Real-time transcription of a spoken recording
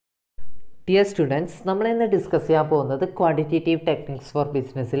Dear students, നമ്മൾ ഇന്ന് discuss ചെയ്യാൻ പോകുന്നത് ക്വാണ്ടിറ്റേറ്റീവ് ടെക്നിക്സ് ഫോർ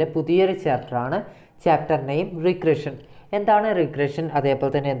ബിസിനസ്സിലെ പുതിയൊരു ചാപ്റ്ററാണ്. Chapter name regression. എന്താണ് റിഗ്രഷൻ,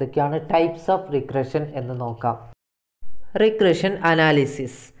 അതേപോലെ തന്നെ എന്തൊക്കെയാണ് ടൈപ്സ് ഓഫ് റിഗ്രഷൻ എന്ന് നോക്കാം. Regression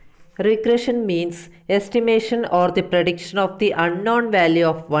analysis. Regression means estimation or the prediction of the unknown value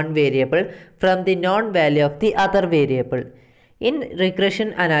of one variable from the known value of the other variable. In regression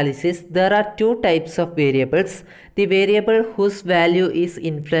analysis, there are two types of variables. The variable whose value is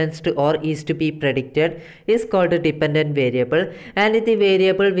influenced or is to be predicted is called a dependent variable, and the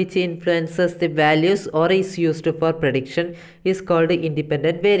variable which influences the values or is used for prediction is called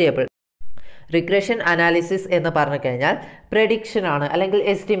independent variable. Regression analysis എന്ന് പറഞ്ഞു കഴിഞ്ഞാൽ prediction ആണ് അല്ലെങ്കിൽ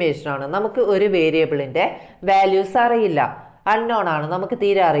estimation ആണ്. നമുക്ക് ഒരു വേരിയബിളിൻ്റെ values അറിയില്ല, unknown ആണ്, നമുക്ക്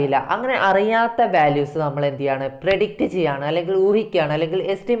തീരെ അറിയില്ല. അങ്ങനെ അറിയാത്ത വാല്യൂസ് നമ്മൾ എന്ത് ചെയ്യാണ്, പ്രെഡിക്റ്റ് ചെയ്യാണ് അല്ലെങ്കിൽ ഊഹിക്കുകയാണ് അല്ലെങ്കിൽ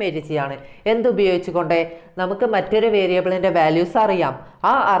എസ്റ്റിമേറ്റ് ചെയ്യാണ്. എന്തുപയോഗിച്ചുകൊണ്ട്? നമുക്ക് മറ്റൊരു വേരിയബിളിൻ്റെ വാല്യൂസ് അറിയാം.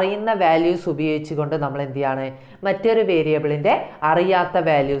 ആ അറിയുന്ന വാല്യൂസ് ഉപയോഗിച്ചുകൊണ്ട് നമ്മൾ എന്ത് ചെയ്യാണ്, മറ്റൊരു വേരിയബിളിൻ്റെ അറിയാത്ത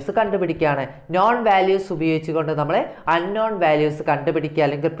വാല്യൂസ് കണ്ടുപിടിക്കുകയാണ്. നോൺ വാല്യൂസ് ഉപയോഗിച്ചുകൊണ്ട് നമ്മൾ അൺനോൺ വാല്യൂസ് കണ്ടുപിടിക്കുക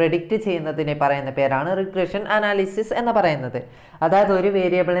അല്ലെങ്കിൽ പ്രെഡിക്റ്റ് ചെയ്യുന്നതിനെ പറയുന്ന പേരാണ് റിഗ്രഷൻ അനാലിസിസ് എന്ന് പറയുന്നത്. അതായത് ഒരു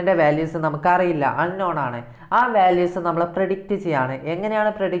വേരിയബിളിൻ്റെ വാല്യൂസ് നമുക്കറിയില്ല, അൺനോൺ ആണ്. ആ വാല്യൂസ് നമ്മൾ പ്രെഡിക്റ്റ് ചെയ്യാണ്. എങ്ങനെയാണ്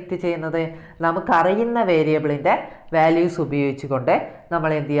പ്രെഡിക്റ്റ് ചെയ്യുന്നത്? നമുക്കറിയുന്ന വേരിയബിളിൻ്റെ വാല്യൂസ് ഉപയോഗിച്ചുകൊണ്ട്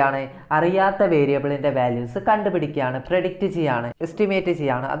നമ്മൾ എന്ത് ചെയ്യാണ്, അറിയാത്ത വേരിയബിളിൻ്റെ വാല്യൂസ് കണ്ടുപിടിക്കുകയാണ്, പ്രെഡിക്റ്റ് ചെയ്യാണ്, എസ്റ്റിമേറ്റ്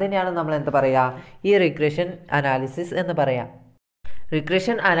ചെയ്യാണ്. അതിനെയാണ് നമ്മൾ എന്ത് പറയുക, ഈ റിഗ്രഷൻ അനാലിസിസ് എന്ന് പറയാം.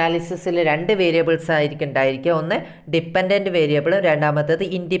 റിഗ്രഷൻ അനാലിസിസിൽ രണ്ട് വേരിയബിൾസ് ആയിരിക്കും ഉണ്ടായിരിക്കുക. ഒന്ന് ഡിപ്പെൻഡൻറ്റ് വേരിയബിളും രണ്ടാമത്തേത്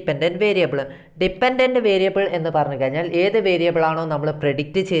ഇൻഡിപെൻഡൻറ്റ് വേരിയബിളും. ഡിപ്പെൻഡൻറ്റ് വേരിയബിൾ എന്ന് പറഞ്ഞു കഴിഞ്ഞാൽ ഏത് വേരിയബിളാണോ നമ്മൾ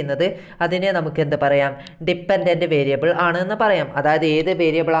പ്രെഡിക്റ്റ് ചെയ്യുന്നത് അതിനെ നമുക്ക് എന്ത് പറയാം, ഡിപ്പെൻഡൻറ്റ് വേരിയബിൾ ആണ് എന്ന് പറയാം. അതായത് ഏത്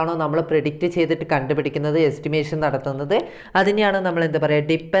വേരിയബിളാണോ നമ്മൾ പ്രെഡിക്റ്റ് ചെയ്തിട്ട് കണ്ടുപിടിക്കുന്നത്, എസ്റ്റിമേഷൻ നടത്തുന്നത്, അതിനെയാണ് നമ്മൾ എന്ത് പറയുക,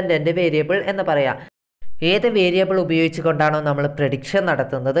 ഡിപ്പെൻഡൻറ്റ് വേരിയബിൾ എന്ന് പറയാം. ഏത് വേരിയബിൾ ഉപയോഗിച്ചുകൊണ്ടാണോ നമ്മൾ പ്രെഡിക്ഷൻ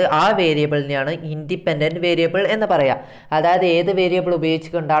നടത്തുന്നത് ആ വേരിയബിളിനെയാണ് ഇൻഡിപെൻഡൻറ്റ് വേരിയബിൾ എന്ന് പറയാം. അതായത് ഏത് വേരിയബിൾ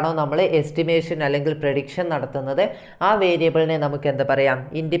ഉപയോഗിച്ചുകൊണ്ടാണോ നമ്മൾ എസ്റ്റിമേഷൻ അല്ലെങ്കിൽ പ്രെഡിക്ഷൻ നടത്തുന്നത് ആ വേരിയബിളിനെ നമുക്ക് എന്ത് പറയാം,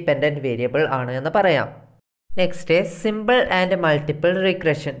 ഇൻഡിപെൻഡൻറ്റ് വേരിയബിൾ ആണ് എന്ന് പറയാം. Next, simple and multiple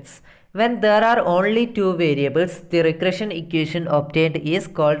regressions. When there are only two variables, the regression equation obtained is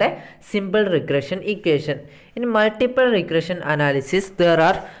called a simple regression equation. In multiple regression analysis, there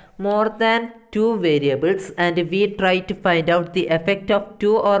are more than two variables and we try to find out the effect of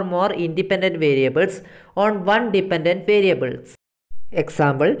two or more independent variables on one dependent variable.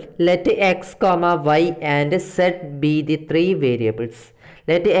 Example, let x, y and z be the three variables.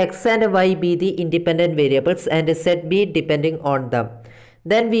 Let x and y be the independent variables and z be depending on them.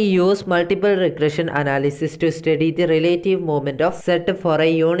 Then we use multiple regression analysis to study the relative movement of z for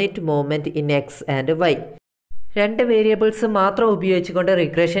a unit movement in x and y. രണ്ട് variables മാത്രം ഉപയോഗിച്ചുകൊണ്ട്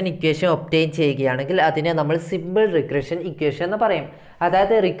regression equation obtain ചെയ്യുകയാണെങ്കിൽ അതിനെ നമ്മൾ simple regression equation എന്ന് പറയും.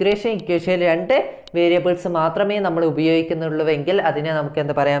 അതായത് regression ഇക്വേഷനിൽ രണ്ട് വേരിയബിൾസ് മാത്രമേ നമ്മൾ ഉപയോഗിക്കുന്നുള്ളൂവെങ്കിൽ അതിനെ നമുക്ക്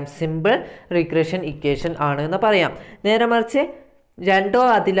എന്ത് പറയാം, സിമ്പിൾ റിഗ്രഷൻ ഇക്വേഷൻ ആണ് എന്ന് പറയാം. നേരെ മറിച്ച് രണ്ടോ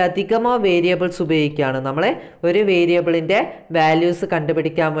അതിലധികമോ വേരിയബിൾസ് ഉപയോഗിക്കുകയാണ്. നമ്മൾ ഒരു വേരിയബിളിൻ്റെ വാല്യൂസ്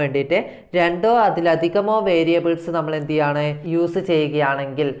കണ്ടുപിടിക്കാൻ വേണ്ടിയിട്ട് രണ്ടോ അതിലധികമോ വേരിയബിൾസ് നമ്മൾ എന്ത് ചെയ്യാണ്, യൂസ്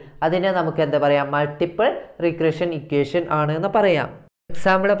ചെയ്യുകയാണെങ്കിൽ അതിനെ നമുക്ക് എന്താ പറയാം, മൾട്ടിപ്പിൾ റിഗ്രഷൻ ഇക്വേഷൻ ആണ് എന്ന് പറയാം.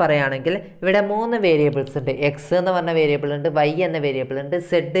 എക്സാമ്പിൾ പറയുകയാണെങ്കിൽ ഇവിടെ മൂന്ന് വേരിയബിൾസ് ഉണ്ട്. എക്സ് എന്ന് പറഞ്ഞ വേരിയബിൾ ഉണ്ട്, വൈ എന്ന വേരിയബിൾ ഉണ്ട്,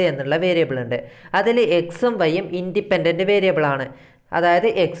 സെഡ് എന്നുള്ള വേരിയബിൾ ഉണ്ട്. അതിൽ എക്സും വൈയും ഇൻഡിപെൻഡൻറ്റ് വേരിയബിളാണ്. അതായത്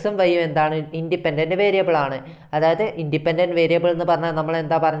എക്സും വൈയും എന്താണ്, ഇൻഡിപെൻഡൻറ്റ് വേരിയബിൾ ആണ്. അതായത് ഇൻഡിപെൻഡൻറ്റ് വേരിയബിൾ എന്ന് പറഞ്ഞാൽ നമ്മൾ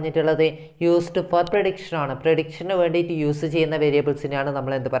എന്താ പറഞ്ഞിട്ടുള്ളത്, യൂസ്ഡ് ഫോർ പ്രഡിക്ഷൻ ആണ്. പ്രഡിക്ഷന് വേണ്ടിയിട്ട് യൂസ് ചെയ്യുന്ന വേരിയബിൾസിനെയാണ്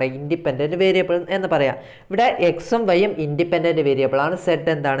നമ്മൾ എന്ത് പറയുക, ഇൻഡിപെൻഡൻറ്റ് വേരിയബിൾ എന്ന് പറയാം. ഇവിടെ എക്സും വൈയും ഇൻഡിപെൻഡൻറ്റ് വേരിയബിൾ ആണ്, സെഡ്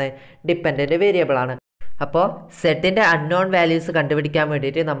എന്താണ്, ഡിപ്പെൻഡൻറ്റ് വേരിയബിൾ ആണ്. അപ്പോൾ സെഡിൻ്റെ അൺനോൺ വാല്യൂസ് കണ്ടുപിടിക്കാൻ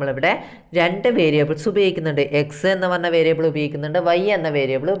വേണ്ടിയിട്ട് നമ്മളിവിടെ രണ്ട് വേരിയബിൾസ് ഉപയോഗിക്കുന്നുണ്ട്. എക്സ് എന്ന് പറഞ്ഞ വേരിയബിൾ ഉപയോഗിക്കുന്നുണ്ട്, വൈ എന്ന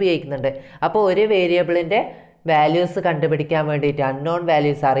വേരിയബിൾ ഉപയോഗിക്കുന്നുണ്ട്. അപ്പോൾ ഒരു വേരിയബിളിൻ്റെ വാല്യൂസ് കണ്ടുപിടിക്കാൻ വേണ്ടിയിട്ട്, അൺനോൺ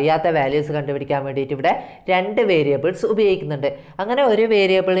വാല്യൂസ്, അറിയാത്ത വാല്യൂസ് കണ്ടുപിടിക്കാൻ വേണ്ടിയിട്ട് ഇവിടെ രണ്ട് വേരിയബിൾസ് ഉപയോഗിക്കുന്നുണ്ട്. അങ്ങനെ ഒരു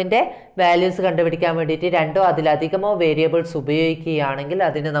വേരിയബിളിൻ്റെ വാല്യൂസ് കണ്ടുപിടിക്കാൻ വേണ്ടിയിട്ട് രണ്ടോ അതിലധികമോ വേരിയബിൾസ് ഉപയോഗിക്കുകയാണെങ്കിൽ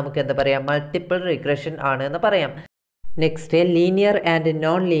അതിന് നമുക്ക് എന്താ പറയാം, മൾട്ടിപ്പിൾ റിഗ്രഷൻ ആണ് എന്ന് പറയാം. Next, linear and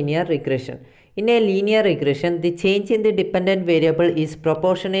non linear regression. In a linear regression, the change in the dependent variable is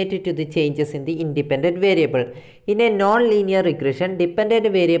proportionate to the changes in the independent variable. In a non-linear regression, dependent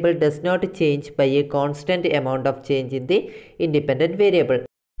variable does not change by a constant amount of change in the independent variable.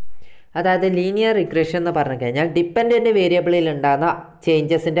 അതായത് linear regression എന്ന് പറഞ്ഞു കഴിഞ്ഞാൽ dependent വേരിയബിളിൽ ഉണ്ടാകുന്ന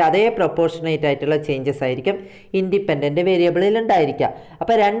ചേഞ്ചസിൻ്റെ അതേ proportionate ആയിട്ടുള്ള changes ആയിരിക്കും independent വേരിയബിളിൽ ഉണ്ടായിരിക്കുക.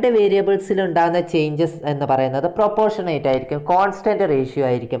 അപ്പോൾ രണ്ട് വേരിയബിൾസിൽ ഉണ്ടാകുന്ന ചേഞ്ചസ് എന്ന് പറയുന്നത് പ്രൊപ്പോർഷനേറ്റ് ആയിരിക്കും, കോൺസ്റ്റൻറ്റ് റേഷ്യോ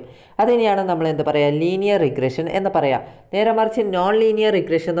ആയിരിക്കും. അതിനെയാണ് നമ്മൾ എന്ത് പറയുക, ലീനിയർ റിഗ്രഷൻ എന്ന് പറയാം. നേരെ മറിച്ച് നോൺ ലീനിയർ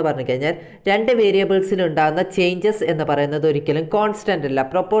റിഗ്രഷൻ എന്ന് പറഞ്ഞു കഴിഞ്ഞാൽ രണ്ട് വേരിയബിൾസിൽ ഉണ്ടാകുന്ന ചേഞ്ചസ് എന്ന് പറയുന്നത് ഒരിക്കലും കോൺസ്റ്റൻ്റ് അല്ല,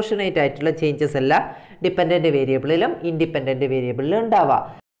 പ്രൊപ്പോർഷനേറ്റ് ആയിട്ടുള്ള ചേഞ്ചസ് അല്ല ഡിപ്പെൻഡൻറ്റ് വേരിയബിളിലും ഇൻഡിപെൻഡൻറ്റ് വേരിയബിളിലും ഉണ്ടാവുക.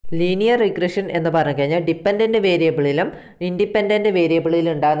 ലീനിയർ റിഗ്രഷൻ എന്ന് പറഞ്ഞു കഴിഞ്ഞാൽ ഡിപ്പെൻഡൻറ്റ് വേരിയബിളിലും ഇൻഡിപെൻഡൻറ്റ്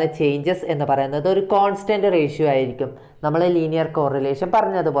വേരിയബിളിലും ഉണ്ടാകുന്ന ചേഞ്ചസ് എന്ന് പറയുന്നത് ഒരു കോൺസ്റ്റൻറ്റ് റേഷ്യോ ആയിരിക്കും, നമ്മൾ ലീനിയർ കോറിലേഷൻ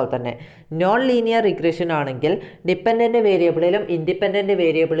പറഞ്ഞതുപോലെ തന്നെ. നോൺ ലീനിയർ റിഗ്രഷൻ ആണെങ്കിൽ ഡിപ്പെൻഡൻറ്റ് വേരിയബിളിലും ഇൻഡിപെൻഡൻറ്റ്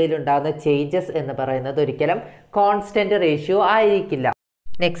വേരിയബിളിലും ഉണ്ടാകുന്ന ചേഞ്ചസ് എന്ന് പറയുന്നത് ഒരിക്കലും കോൺസ്റ്റൻറ്റ് റേഷ്യോ ആയിരിക്കില്ല.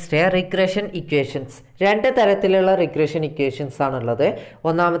 Next, regression equations. രണ്ട് തരത്തിലുള്ള റിഗ്രഷൻ ഇക്വേഷൻസ് ആണുള്ളത്.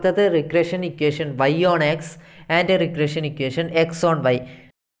 ഒന്നാമത്തേത് regression equation y on X and regression equation x on y.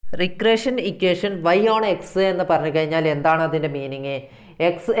 Regression equation y on X എന്ന് പറഞ്ഞു കഴിഞ്ഞാൽ എന്താണ് അതിൻ്റെ മീനിങ്?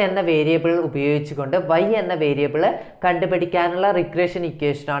 എക്സ് എന്ന വേരിയബിൾ ഉപയോഗിച്ചുകൊണ്ട് y എന്ന വേരിയബിൾ കണ്ടുപിടിക്കാനുള്ള റിഗ്രഷൻ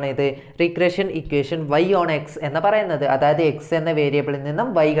ഇക്വേഷനാണ് ഇത് regression equation y on X എന്ന് പറയുന്നത്. അതായത് എക്സ് എന്ന വേരിയബിളിൽ നിന്നും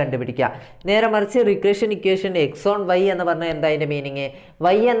y കണ്ടുപിടിക്കുക. നേരെ മറിച്ച് regression equation x on y എന്ന് പറഞ്ഞാൽ എന്താ അതിൻ്റെ മീനിങ്?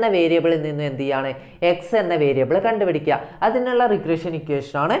 y എന്ന വേരിയബിളിൽ നിന്നും എന്ത് ചെയ്യാണ്, എക്സ് എന്ന വേരിയബിൾ കണ്ടുപിടിക്കുക. അതിനുള്ള regression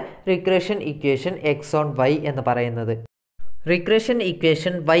ഇക്വേഷനാണ് regression equation x on y എന്ന് പറയുന്നത്. Regression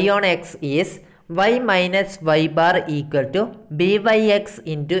equation y on x is y minus y bar equal to byx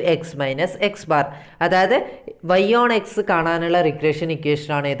into x minus x bar. അതായത് y on x കാണാനുള്ള റിഗ്രഷൻ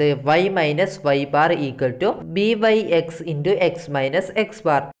ഇക്വേഷൻ ആണ് ഇത് y minus y bar equal to byx into x minus x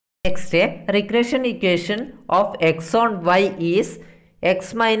bar. Next, regression equation of x on y is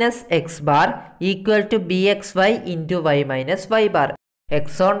x minus x bar equal to bxy into y minus y bar. x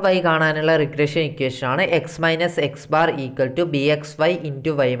on y കാണാനുള്ള regression equation ആണ് x minus X bar equal to B X Y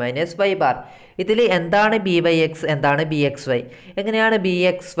into Y minus Y bar. ഇതിൽ എന്താണ് B Y X, എന്താണ് B X Y, എങ്ങനെയാണ് B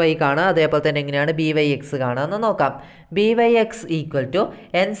X Y കാണുക, അതേപോലെ തന്നെ എങ്ങനെയാണ് ബി വൈ എക്സ് കാണുക എന്ന് നോക്കാം. B Y X equal to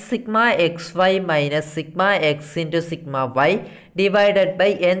N sigma X Y minus sigma X into sigma Y divided by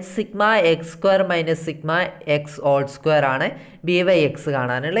N sigma X square minus sigma X whole square ആണ് B Y X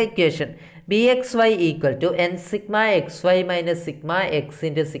കാണാനുള്ള equation. bxy equal to n sigma xy minus sigma x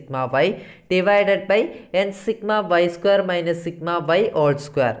into sigma y divided by n sigma y square minus sigma y whole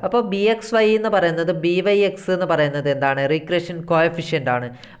square. അപ്പോൾ bxy എന്ന് പറയുന്നത് byx എന്ന് പറയുന്നത് എന്താണ്, regression coefficient ആണ്.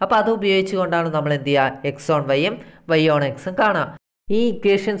 അപ്പോൾ അത് ഉപയോഗിച്ചുകൊണ്ടാണ് നമ്മൾ എന്ത് ചെയ്യുക, എക്സ് ഓൺ വൈയും y ഓൺ എക്സും കാണുക. ഈ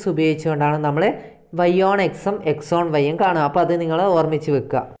ഇക്വേഷൻസ് ഉപയോഗിച്ചുകൊണ്ടാണ് നമ്മൾ y ഓൺ എക്സും എക്സ് ഓൺ വൈയും കാണുക. അപ്പോൾ അത് നിങ്ങൾ ഓർമ്മിച്ച്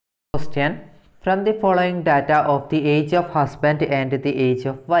വെക്കുക. Question, from the following data of the age of husband and the age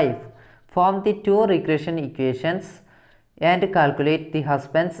of wife, form the two regression equations and calculate the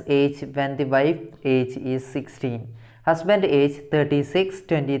husband's age when the wife age is 16. Husband age 36,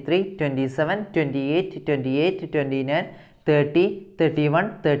 23, 27, 28, 28, 29, 30, 31,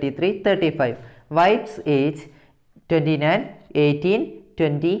 33, 35. Wife's age 29, 18,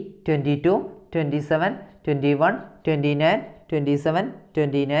 20, 22, 27, 21, 29, 27,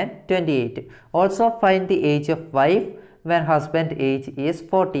 29, 28. Also find the age of wife when husband age is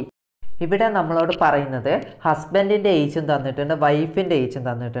 40. ഇവിടെ നമ്മളോട് പറയുന്നത് ഹസ്ബൻഡിൻ്റെ ഏജും തന്നിട്ടുണ്ട്, വൈഫിൻ്റെ ഏജും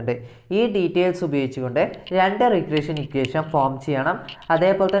തന്നിട്ടുണ്ട്. ഈ details ഉപയോഗിച്ചുകൊണ്ട് രണ്ട് റിഗ്രഷൻ ഇക്വേഷൻ ഫോം ചെയ്യണം.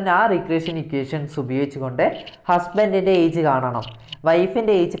 അതേപോലെ തന്നെ ആ റിഗ്രഷൻ ഇക്വേഷൻസ് ഉപയോഗിച്ചുകൊണ്ട് ഹസ്ബൻഡിൻ്റെ ഏജ് കാണണം.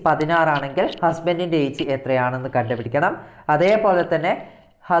 വൈഫിൻ്റെ ഏജ് 16 ആണെങ്കിൽ ഹസ്ബൻഡിൻ്റെ ഏജ് എത്രയാണെന്ന് കണ്ടുപിടിക്കണം. അതേപോലെ തന്നെ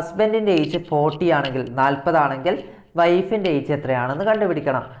ഹസ്ബൻഡിൻ്റെ ഏജ് 40 ആണെങ്കിൽ 40 ആണെങ്കിൽ വൈഫിൻ്റെ ഏജ് എത്രയാണെന്ന്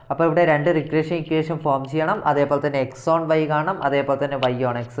കണ്ടുപിടിക്കണം. അപ്പോൾ ഇവിടെ രണ്ട് റിഗ്രഷൻ ഇക്വേഷൻ ഫോം ചെയ്യണം. അതേപോലെ തന്നെ എക്സ് ഓൺ വൈ കാണണം, അതേപോലെ തന്നെ വൈ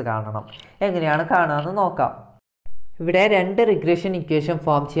ഓൺ എക്സ് കാണണം. എങ്ങനെയാണ് കാണുകയെന്ന് നോക്കാം. ഇവിടെ രണ്ട് റിഗ്രഷൻ ഇക്വേഷൻ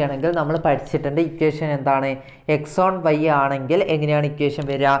ഫോം ചെയ്യണമെങ്കിൽ നമ്മൾ പഠിച്ചിട്ടുണ്ട് ഇക്വേഷൻ എന്താണ്, എക്സ് ഓൺ വൈ ആണെങ്കിൽ എങ്ങനെയാണ് ഇക്വേഷൻ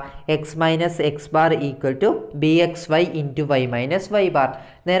വരിക, X minus X bar equal to B X Y into Y minus Y bar.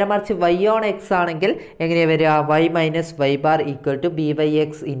 നേരെ മറിച്ച് വൈ ഓൺ എക്സ് ആണെങ്കിൽ എങ്ങനെയാണ് വരിക, Y minus Y bar equal to B Y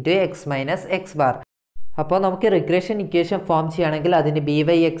X into X minus X bar. അപ്പോൾ നമുക്ക് regression equation form ചെയ്യുകയാണെങ്കിൽ അതിന് B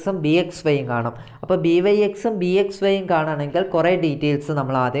Y എക്സും ബി എക്സ് വൈയും കാണും. അപ്പോൾ ബി വൈ എക്സും ബി എക്സ് വൈയും കാണുകയാണെങ്കിൽ കുറേ ഡീറ്റെയിൽസ്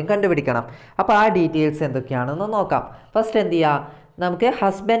നമ്മൾ ആദ്യം കണ്ടുപിടിക്കണം. അപ്പോൾ ആ ഡീറ്റെയിൽസ് എന്തൊക്കെയാണെന്ന് നോക്കാം. ഫസ്റ്റ് എന്ത് ചെയ്യുക, നമുക്ക്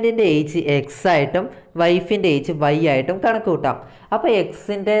ഹസ്ബൻഡിൻ്റെ ഏജ് എക്സ് ആയിട്ടും വൈഫിൻ്റെ ഏജ് വൈ ആയിട്ടും കണക്ക് കൂട്ടാം. അപ്പോൾ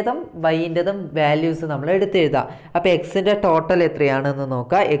എക്സിൻ്റേതും വൈൻ്റെതും വാല്യൂസ് നമ്മൾ എടുത്തെഴുതാം. അപ്പോൾ എക്സിൻ്റെ ടോട്ടൽ എത്രയാണെന്ന്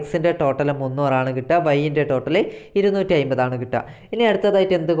നോക്കുക. എക്സിൻ്റെ ടോട്ടൽ 300 കിട്ടുക, വൈൻ്റെ ടോട്ടൽ 250 കിട്ടുക. ഇനി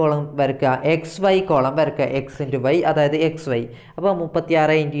അടുത്തതായിട്ട് എന്ത് കോളം വരയ്ക്കുക, എക്സ് വൈ കോളം വരയ്ക്കുക. എക്സ് ഇൻറ്റു വൈ, അതായത് എക്സ് വൈ. അപ്പോൾ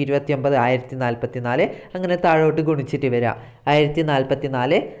 36 × 29 1044. അങ്ങനെ താഴോട്ട് ഗുണിച്ചിട്ട് വരിക.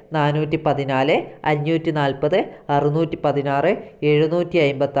 1044, 414, 540, 616,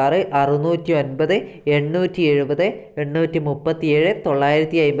 756, 609, 870, 837,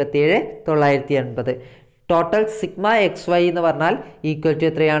 957, 980. ടോട്ടൽ സിഗ്മ എക്സ് വൈ എന്ന് പറഞ്ഞാൽ ഈക്വൽ ടു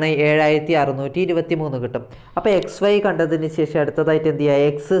എത്രയാണ്? 7623 കിട്ടും. അപ്പോൾ എക്സ് വൈ കണ്ടതിന് ശേഷം അടുത്തതായിട്ട് എന്ത് ചെയ്യുക?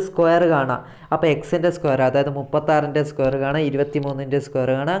 എക്സ് സ്ക്വയർ കാണാം. അപ്പോൾ എക്സിൻ്റെ സ്ക്വയർ, അതായത് 36ൻ്റെ സ്ക്വയർ കാണാം, 23ൻ്റെ സ്ക്വയർ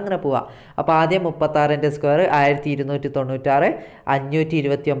കാണാം, അങ്ങനെ പോവാം. അപ്പോൾ ആദ്യം 36ൻ്റെ സ്ക്വയർ 1296,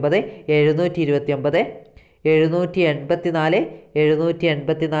 529, 729, 784, 784,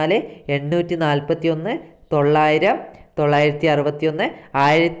 841, 900, 961,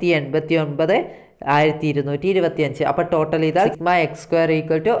 1089, 1225. അപ്പോൾ ടോട്ടൽ ഇതാ sigma X square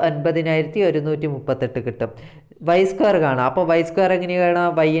equal to 9138 കിട്ടും. വൈ സ്ക്വയർ കാണാം. അപ്പോൾ വൈ സ്ക്വയർ എങ്ങനെയാണ്?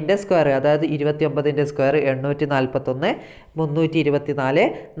 വൈൻ്റെ സ്ക്വയർ, അതായത് 29ൻ്റെ square 841, 324,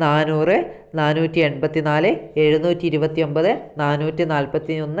 400, 484, 729, 441,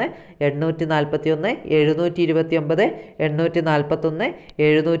 841, 729, 841,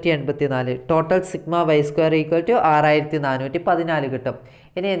 784. Total sigma Y square equal to 6414 കിട്ടും.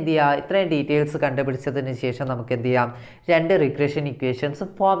 ഇനി എന്ത് ചെയ്യുക? ഇത്രയും ഡീറ്റെയിൽസ് കണ്ടുപിടിച്ചതിന് ശേഷം നമുക്ക് എന്ത് ചെയ്യാം? രണ്ട് റിഗ്രഷൻ ഇക്വേഷൻസ്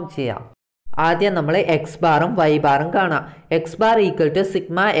ഫോം ചെയ്യാം. ആദ്യം നമ്മൾ എക്സ് ബാറും വൈ ബാറും കാണാം. X bar equal to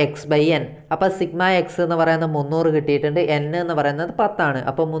sigma X by N. അപ്പോൾ സിഗ്മ എക്സ് എന്ന് പറയുന്നത് 300 കിട്ടിയിട്ടുണ്ട്, എൻ എന്ന് പറയുന്നത് 10 ആണ്.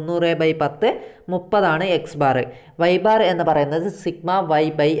 അപ്പോൾ 300/10 30 എക്സ് ബാർ. വൈ ബാർ എന്ന് പറയുന്നത് സിഗ്മ വൈ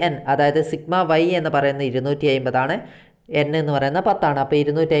ബൈ എൻ, അതായത് സിഗ്മ വൈ എന്ന് പറയുന്നത് 250 ആണ്, എൻ എന്ന് പറയുന്നത് 10 ആണ്. അപ്പോൾ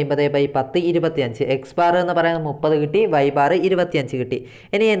 250/10 25. എക്സ് ബാർ എന്ന് പറയുന്നത് 30 കിട്ടി, വൈ ബാർ 25 കിട്ടി.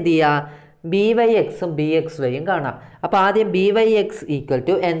 ഇനി എന്ത് ചെയ്യുക? ബി വൈ എക്സും ബി എക്സ് വൈയും കാണാം. അപ്പോൾ ആദ്യം B Y X equal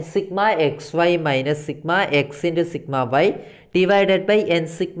to N sigma X Y minus sigma X into sigma Y divided by N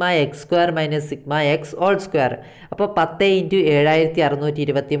sigma X square minus sigma X whole square. അപ്പോൾ 10 ×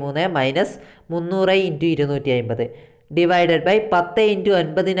 7623 minus 300 × 250 divided by 10 ×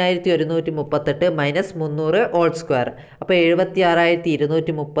 9138 minus 300 whole square. അപ്പോൾ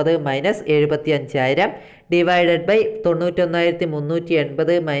 76230 minus 75000 divided by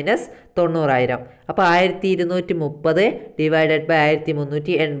 91380 minus 90000. അപ്പോൾ 1230 divided by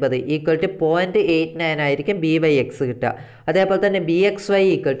 1380 equal to 0.89 ആയിരിക്കും B Y X കിട്ടുക. അതേപോലെ തന്നെ B X Y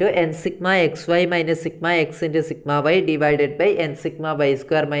equal to N sigma X Y minus sigma X into sigma Y divided by N sigma Y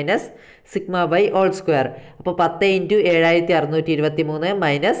square minus sigma Y whole square. അപ്പോൾ 10 × 7623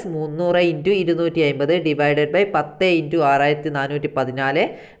 minus 300 × 250 divided by 10 × 6414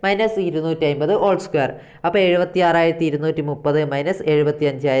 minus 250 whole square. അപ്പോൾ 76230 minus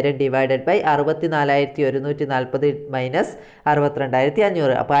 75000 divided by 64140 minus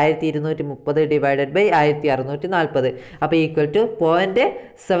 62500. അപ്പോൾ 1230 divided by 1640. അപ്പോൾ equal to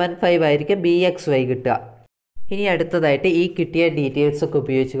 0.75 ആയിരിക്കും B X Y കിട്ടുക. ഇനി അടുത്തതായിട്ട് ഈ കിട്ടിയ ഡീറ്റെയിൽസ് ഒക്കെ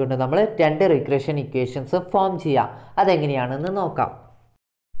ഉപയോഗിച്ചുകൊണ്ട് നമ്മൾ രണ്ട് റിഗ്രഷൻ ഇക്വേഷൻസ് ഫോം ചെയ്യാം. അതെങ്ങനെയാണെന്ന് നോക്കാം.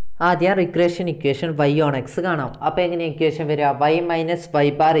 ആദ്യം regression equation Y on X കാണാം. അപ്പോൾ എങ്ങനെ ഇക്വേഷൻ വരിക? Y minus Y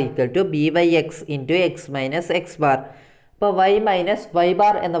bar equal to B Y X into X minus X bar. അപ്പോൾ വൈ മൈനസ് വൈ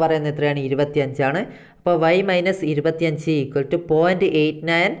ബാർ എന്ന് പറയുന്നത് എത്രയാണ്? 25 ആണ്. അപ്പോൾ Y minus 25 equal to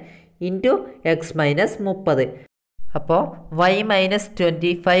 0.89 into X minus 30. അപ്പോൾ Y minus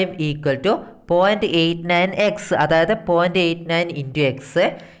 25 equal to 0.89 X, അതായത് 0.89 into X,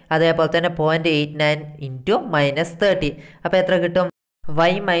 അതേപോലെ തന്നെ 0.89 ഇൻറ്റു മൈനസ് 30. അപ്പോൾ എത്ര കിട്ടും?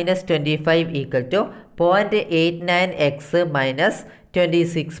 Y minus 25 equal to 0.89 X minus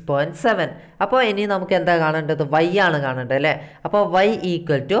 26.7. അപ്പോൾ ഇനി നമുക്ക് എന്താ കാണേണ്ടത്? വൈ ആണ് കാണേണ്ടത് അല്ലേ? അപ്പോൾ Y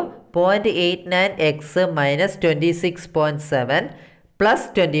equal to 0.89 X minus 26.7 plus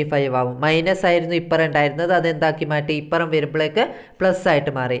 25 ആവും. മൈനസ് ആയിരുന്നു ഇപ്പുറം ഉണ്ടായിരുന്നത്, അതെന്താക്കി മാറ്റി? ഇപ്പുറം വരുമ്പോഴേക്ക് പ്ലസ്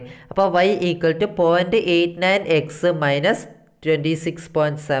ആയിട്ട് മാറി. അപ്പോൾ Y equal to 0.89 X minus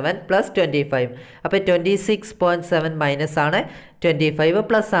 26.7 plus 25. അപ്പോൾ 26.7 മൈനസ് ആണ്, 25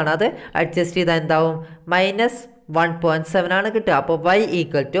 പ്ലസ് ആണ്. അത് അഡ്ജസ്റ്റ് ചെയ്താൽ എന്താവും? മൈനസ് 1.7 ആണ് കിട്ടുക. അപ്പോൾ Y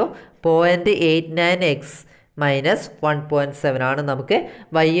equal to 0.89 X minus 1.7 ആണ് നമുക്ക്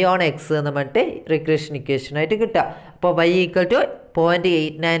വൈ ഓൺ എക്സ് എന്ന് പറഞ്ഞിട്ട് റിഗ്രഷൻ ഇക്വേഷനായിട്ട് കിട്ടുക. അപ്പോൾ Y equal to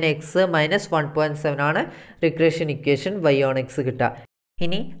 0.89 X minus 1.7 ആണ് regression equation Y on X കിട്ടുക.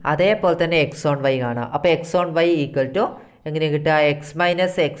 ഇനി അതേപോലെ തന്നെ എക്സ് ഓൺ വൈ കാണാം. അപ്പോൾ X on Y equal to എങ്ങനെ കിട്ടുക? X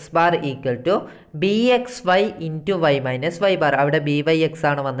minus X bar equal to B X Y into Y minus Y bar. അവിടെ ബി വൈ എക്സ്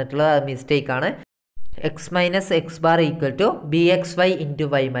ആണ് വന്നിട്ടുള്ളത്, അത് മിസ്റ്റേക്ക് ആണ്. X minus X bar equal to B X Y into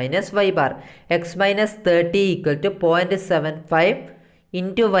Y minus Y bar. X minus 30 equal to 0.75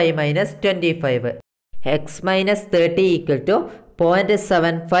 into Y minus 25. X minus 30 equal to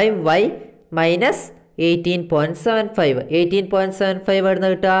 0.75 Y minus 18.75. 18.75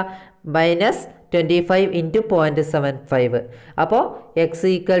 എവിടുന്ന് കിട്ടുക? Minus 25 into 0.75. അപ്പോൾ X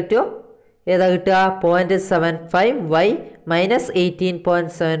equal to ഏതാ കിട്ടുക? 0.75 Y minus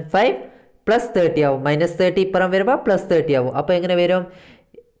 18.75 plus 30 ആവും. Minus 30 ഇപ്പുറം വരുമ്പോൾ plus 30 ആവും. അപ്പോൾ എങ്ങനെ വരും?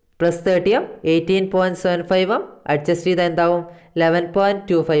 പ്ലസ് 30-ഉം 18.75-ഉം അഡ്ജസ്റ്റ് ചെയ്താൽ എന്താവും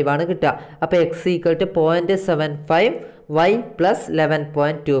 11.25 ആണ് കിട്ടുക. അപ്പോൾ X equal to 0.75 Y plus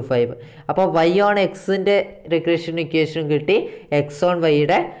 11.25. അപ്പോൾ വൈ ഓൺ എക്സിൻ്റെ റിഗ്രഷൻ ഇക്വേഷൻ കിട്ടി, എക്സ് ഓൺ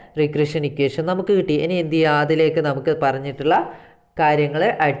വൈയുടെ റിഗ്രഷൻ ഇക്വേഷൻ നമുക്ക് കിട്ടി. ഇനി എന്ത് ചെയ്യുക, അതിലേക്ക് നമുക്ക് പറഞ്ഞിട്ടുള്ള കാര്യങ്ങൾ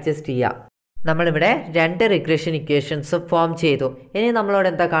അഡ്ജസ്റ്റ് ചെയ്യാം. നമ്മളിവിടെ 2 റിഗ്രഷൻ ഇക്വേഷൻസ് ഫോം ചെയ്തു. ഇനി നമ്മളോട്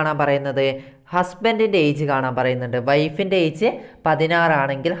എന്താ കാണാൻ പറയുന്നത്, ഹസ്ബൻഡിൻ്റെ ഏജ് കാണാൻ പറയുന്നുണ്ട്. വൈഫിൻ്റെ ഏജ് 16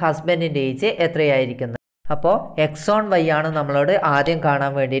 ആണെങ്കിൽ ഹസ്ബൻഡിൻ്റെ ഏജ് എത്രയായിരിക്കുന്നത്? അപ്പോൾ എക്സ് ഓൺ വൈ ആണ് നമ്മളോട് ആദ്യം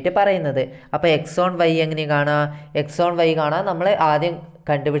കാണാൻ വേണ്ടിയിട്ട് പറയുന്നത്. അപ്പോൾ എക്സ് ഓൺ വൈ എങ്ങനെ കാണാം? എക്സ് ഓൺ വൈ കാണാൻ നമ്മൾ ആദ്യം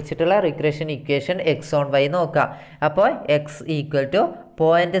കണ്ടുപിടിച്ചിട്ടുള്ള regression equation X on Y നോക്കാം. അപ്പോൾ X equal to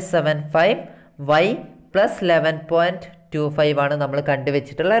 0.75 Y plus 11.25 ആണ് നമ്മൾ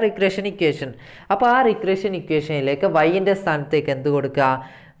കണ്ടുവച്ചിട്ടുള്ള റിഗ്രഷൻ ഇക്വേഷൻ. അപ്പോൾ ആ റിഗ്രഷൻ ഇക്വേഷനിലേക്ക് വൈൻ്റെ സ്ഥാനത്തേക്ക് എന്ത് കൊടുക്കുക,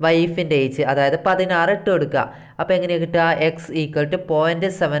 വൈഫിൻ്റെ ഏജ് അതായത് 16 ഇട്ട് കൊടുക്കുക. അപ്പോൾ എങ്ങനെയാണ് കിട്ടുക, X equal to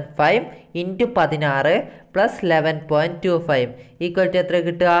 0.75 into 16 plus 11.25 equal to എത്ര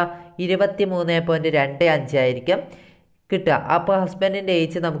കിട്ടുക, 23.25 ആയിരിക്കും കിട്ടുക. അപ്പോൾ ഹസ്ബൻഡിൻ്റെ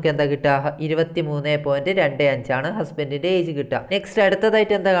ഏജ് നമുക്ക് എന്താ കിട്ടുക, 23.25 ആണ് ഹസ്ബൻഡിൻ്റെ ഏജ് കിട്ടുക. നെക്സ്റ്റ്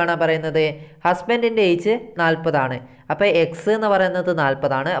അടുത്തതായിട്ട് എന്താ കാണാൻ പറയുന്നത്, ഹസ്ബൻഡിൻ്റെ ഏജ് 40 ആണ്. അപ്പോൾ എക്സ് എന്ന് പറയുന്നത്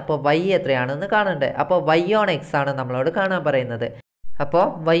 40 ആണ്. അപ്പോൾ വൈ എത്രയാണെന്ന് കാണണ്ടേ. അപ്പോൾ വൈ ഓൺ എക്സ് ആണ് നമ്മളോട് കാണാൻ പറയുന്നത്. അപ്പോൾ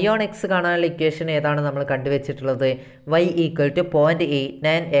വൈ ഓൺ എക്സ് കാണാനുള്ള ഇക്വേഷൻ ഏതാണ് നമ്മൾ കണ്ടുവച്ചിട്ടുള്ളത്, Y equal to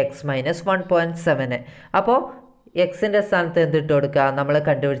 0.89 X minus 1.7. അപ്പോൾ എക്സിൻ്റെ സ്ഥാനത്ത് എന്തിട്ട് കൊടുക്കുക, നമ്മൾ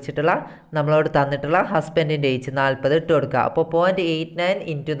കണ്ടുപിടിച്ചിട്ടുള്ള നമ്മളോട് തന്നിട്ടുള്ള ഹസ്ബൻഡിൻ്റെ ഏജ് 40 ഇട്ട് കൊടുക്കുക. അപ്പോൾ 0.89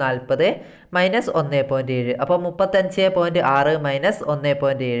 ഇൻറ്റു 40 മൈനസ് 1.7. അപ്പോൾ 35.6 മൈനസ്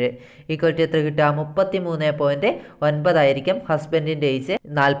 1.7 ഈക്വൽ ടു എത്ര കിട്ടുക, 33.9 ആയിരിക്കും ഹസ്ബൻഡിൻ്റെ ഏജ്.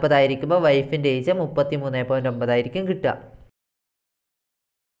 40 ആയിരിക്കുമ്പോൾ വൈഫിൻ്റെ ഏജ് 33.9 ആയിരിക്കും കിട്ടുക.